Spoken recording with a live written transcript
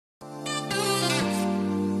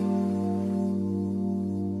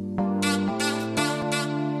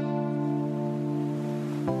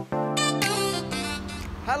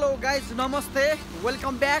Guys नमस्ते,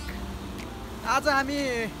 welcome back. आज हामी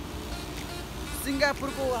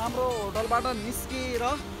सिङ्गापुरको हाम्रो होटलबाट निस्किएर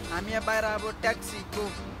हामी यहाँ बाहिर अब ट्याक्सीको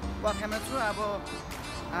पर्खाइमा छु। अब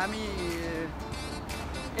हामी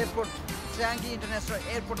एयरपोर्ट च्याङ्गी इन्टरनेसनल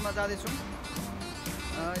एयरपोर्टमा जाँदैछौँ।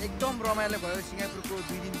 एकदम रमाइलो भयो सिङ्गापुरको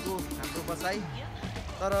 2 दिनको हाम्रो बसाइ।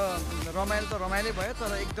 तर रमाइलो त रमाइलो भयो,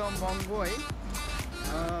 तर एकदम महँगो है,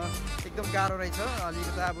 एकदम गाह्रो रहेछ।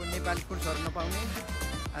 अलिकति अब नेपाली फुड्सहरू नपाउने,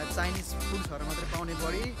 चाइनिज फुड्सहरू मात्रै पाउने,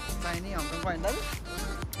 बढी चाहिने हङकङको होइन दाजु।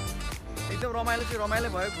 एकदम रमाइलो चाहिँ रमाइलो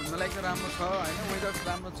भयो, घुम्नलाई चाहिँ राम्रो छ होइन, वेदर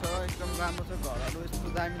राम्रो छ, एकदम राम्रो छ, घरहरू यस्तो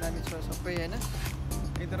दामी दामी छ सबै होइन,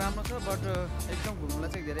 एकदम राम्रो छ। बट एकदम घुम्नलाई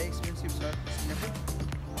चाहिँ धेरै एक्सपेन्सिभ छ सिङ्गापुर।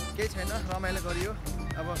 केही छैन, रमाइलो गरियो।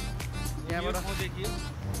 अब यहाँबाट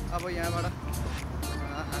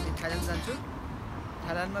हामी थाइल्यान्ड जान्छु।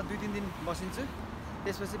 थाइल्यान्डमा 2-3 दिन बसिन्छु,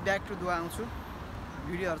 त्यसपछि ब्याक टु दुवा आउँछु।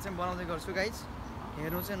 भिडियोहरू चाहिँ बनाउँदै गर्छु गाइज,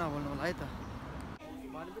 हेर्नु चाहिँ नभुल्नु होला है त।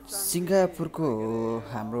 सिङ्गापुरको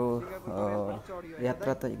हाम्रो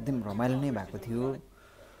यात्रा त एकदम रमाइलो नै भएको थियो।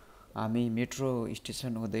 हामी मेट्रो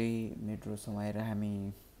स्टेसन हुँदै मेट्रो समाएर हामी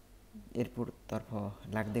एयरपोर्टतर्फ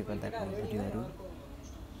लाग्दै गर्दाको भिडियोहरू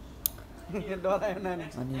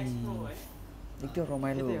अनि एकदम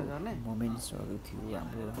रमाइलो मोमेन्ट्सहरू थियो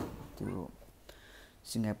हाम्रो त्यो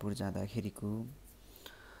सिङ्गापुर जाँदाखेरिको।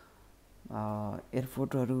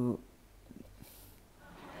 एयरपोर्टहरू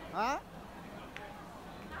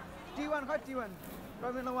T1 खै T1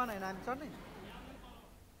 टर्मिनल 1 होइन हामी चढ्ने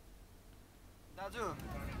दाजु।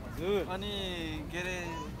 हजुर, अनि के अरे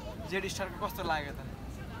जेड स्टारको कस्तो लाग्यो त?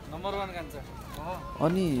 नम्बर 1 कान्छ हो।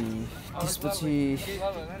 अनि त्यसपछि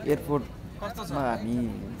एयरपोर्टमा हामी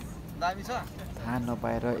दामी छ थाहा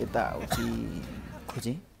नपाएर यताउति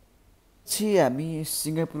खोजेँ। हामी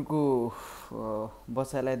सिङ्गापुरको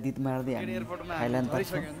बसाइलाई दिद मार्दै हामी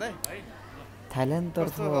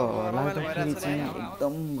थाइल्यान्डतर्फ लाग्दाखेरि चाहिँ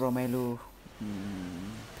एकदम रमाइलो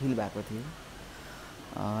फिल भएको थियो।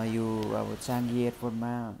 यो अब चाङ्गी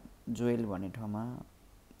एयरपोर्टमा जोएल भन्ने ठाउँमा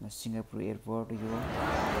सिङ्गापुर एयरपोर्ट, यो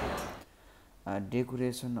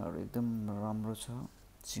डेकोरेसनहरू एकदम राम्रो छ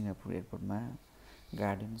सिङ्गापुर एयरपोर्टमा।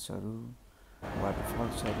 गार्डन्सहरू,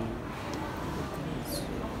 वाटरफल्सहरू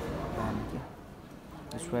दामी क्या,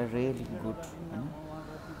 इट्स रियली गुड होइन।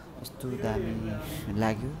 यस्तो दामी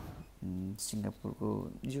लाग्यो सिङ्गापुरको।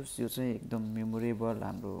 यो चाहिँ एकदम मेमोरेबल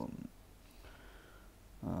हाम्रो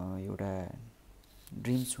एउटा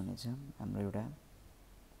ड्रिम्स हुनेछ, हाम्रो एउटा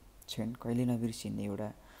क्षण कहिले नबिर्सिने एउटा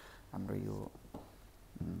हाम्रो यो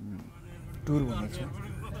टुर हुनेछ।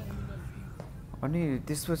 अनि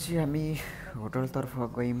त्यसपछि हामी होटलतर्फ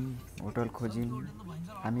गयौँ, होटल खोज्यौँ।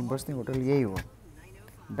 हामी बस्ने होटल यही हो,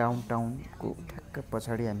 डाउन टाउनको ठ्याक्क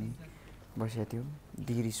पछाडि हामी बसेका थियौँ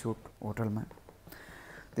दि रिसोर्ट होटलमा।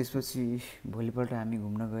 त्यसपछि भोलिपल्ट हामी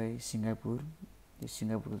घुम्न गए सिङ्गापुर, त्यो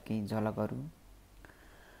सिङ्गापुरको केही झलकहरू।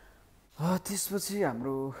 त्यसपछि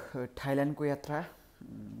हाम्रो थाइल्यान्डको यात्रा।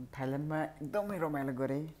 थाइल्यान्डमा एकदमै रमाइलो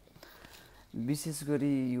गरेँ। विशेष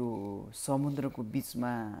गरी यो समुद्रको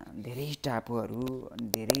बिचमा धेरै टापुहरू अनि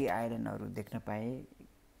धेरै आइल्यान्डहरू देख्न पाएँ।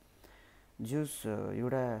 जस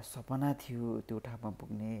एउटा सपना थियो त्यो ठाउँमा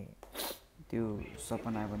पुग्ने, त्यो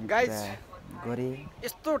सपना पनि पुरा गरेँ।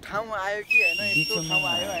 यस्तो ठाउँ आयो कि होइन, यस्तो ठाउँ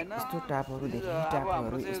आयो होइन, यस्तो टापुहरू देखेँ,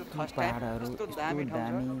 टापुहरू यस्तो पहाडहरू यस्तो दामी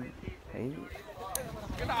है।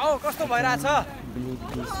 कस्तो भइरहेछ believe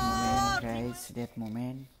this moment guys, that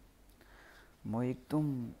moment म एकदम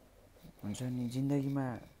हुन्छ नि जिन्दगीमा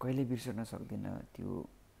कहिले बिर्सन सक्दिनँ त्यो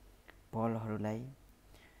पलहरूलाई,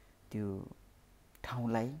 त्यो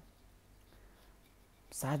ठाउँलाई।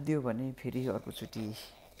 साथ दियो भने फेरि अर्कोचोटि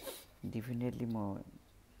डेफिनेटली म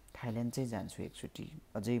थाइल्यान्ड चाहिँ जान्छु एकचोटि।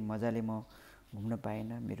 अझै मजाले म घुम्न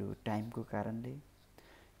पाएन मेरो टाइमको कारणले,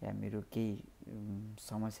 या मेरो केही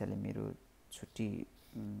समस्याले मेरो छुट्टी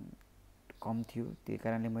कम थियो, त्यही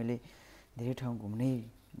कारणले मैले धेरै ठाउँ घुम्नै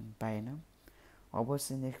पाएन।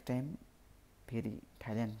 अवश्य नेक्स्ट टाइम फेरि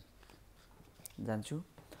थाइल्यान्ड जान्छु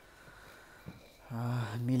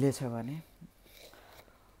मिलेछ भने।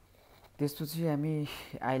 त्यसपछि हामी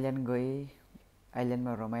आइल्यान्ड गएँ,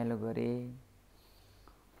 आइल्यान्डमा रमाइलो गरेँ।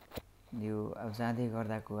 यो अब जाँदै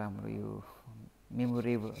गर्दाको हाम्रो यो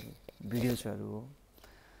मेमोरेबल भिडियोजहरू हो।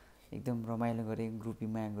 एकदम रमाइलो गरेँ,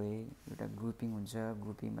 ग्रुपिङमा गएँ। एउटा ग्रुपिङ हुन्छ,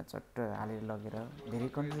 ग्रुपिङमा चट्ट हालेर लगेर धेरै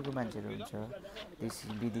कन्ट्रीको मान्छेहरू हुन्छ, देशी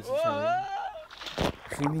विदेशी सबै।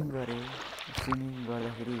 स्विमिङ गरेँ, स्विमिङ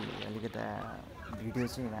गर्दाखेरि अलिकता भिडियो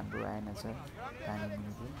चाहिँ राम्रो आएन छ पानी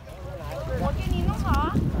मुनिको।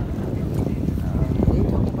 यही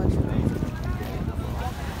ठाउँको मान्छेहरू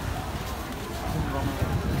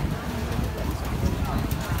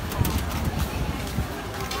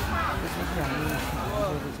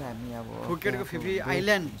फुकेटको फिफी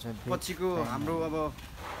आइल्यान्ड पछिको हाम्रो अब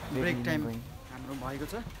ब्रेक टाइम हाम्रो भएको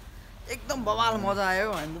छ एकदम बवाल मजा आयो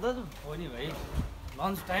होइन दाजु हो नि भाइ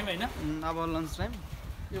लन्च टाइम होइन अब लन्च टाइम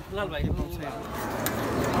यो फुलाल भाइको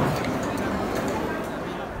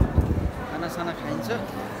खानासाना खाइन्छ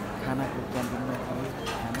खानाको क्यान्टिनमा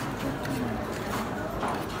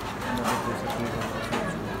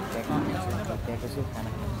त्यहाँको चाहिँ खाना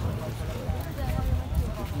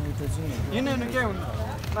हिँड्नु हिँड्नु के हुनु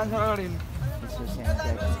मान्छे अगाडि हिँड्नु त्यसपछि हामी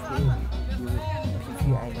गएको चाहिँ यो फिफी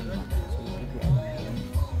आइल्यान्डमा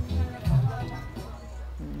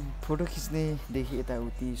फोटो खिच्नेदेखि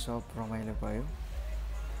यताउति सब रमाइलो भयो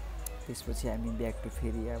त्यसपछि हामी ब्याक टु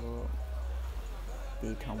फेरि अब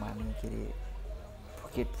त्यही ठाउँमा हामी के अरे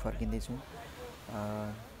फुकेट फर्किँदैछौँ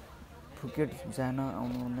फुकेट जान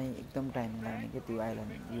आउनु नै एकदम टाइम लाग्ने क्या त्यो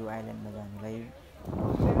यो आइल्यान्डमा जानुलाई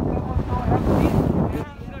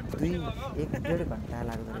 1-1.5 घन्टा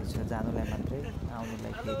लाग्दो रहेछ जानुलाई मात्रै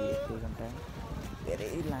आउनुलाई फेरि 1-2 घन्टा धेरै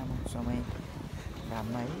लामो समय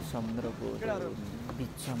घाममा है समुद्रको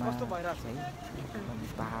बिचमा है अनि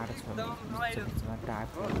पहाड छ बिचमा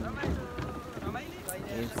टापु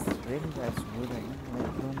भेरी नाइस गुड होइन मलाई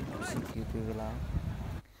एकदम खुसी थियो त्यो बेला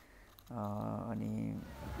अनि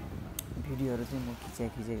भिडियोहरू चाहिँ म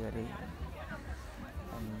खिचाइ गरेँ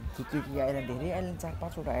अनि के आइल्यान्ड धेरै आइल्यान्ड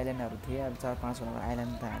 4-5वटा आइल्यान्डहरू थिए अब 4-5वटा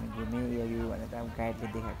आइल्यान्ड त हामी घुमेँ यो भनेर अब गाइडले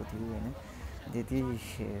देखाएको थियो होइन त्यति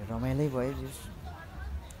रमाइलै भयो जस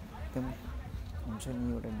एकदम हुन्छ नि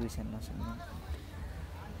एउटा दुईसम्म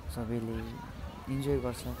सबैले इन्जोय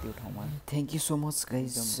गर्छ त्यो ठाउँमा thank you so much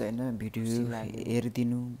guys होइन भिडियो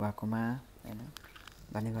हेरिदिनु भएकोमा होइन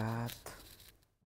धन्यवाद।